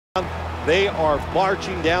They are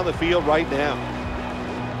marching down the field right now.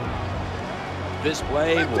 This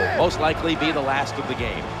play will most likely be the last of the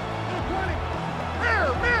game.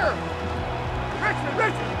 Mirror!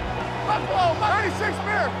 Richmond! Buffalo! 96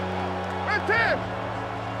 mirror! Red 10!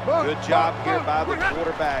 Good job here by the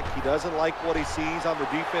quarterback. He doesn't like what he sees on the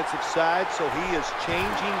defensive side, so he is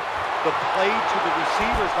changing the play to the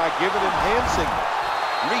receivers by giving him hand signals.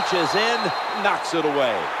 Reaches in, knocks it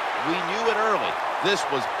away. We knew it early. This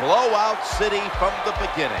was blowout city from the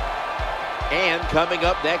beginning. And coming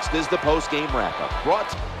up next is the post-game wrap-up.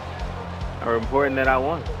 Brought are important that I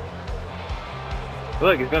won.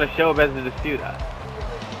 Look, it's going to show up as a dispute.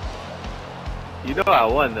 You know I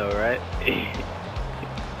won, though, right?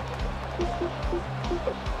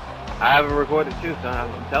 I haven't recorded too, so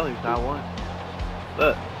I'm telling you, so I won.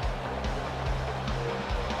 Look.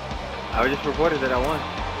 I just recorded that I won.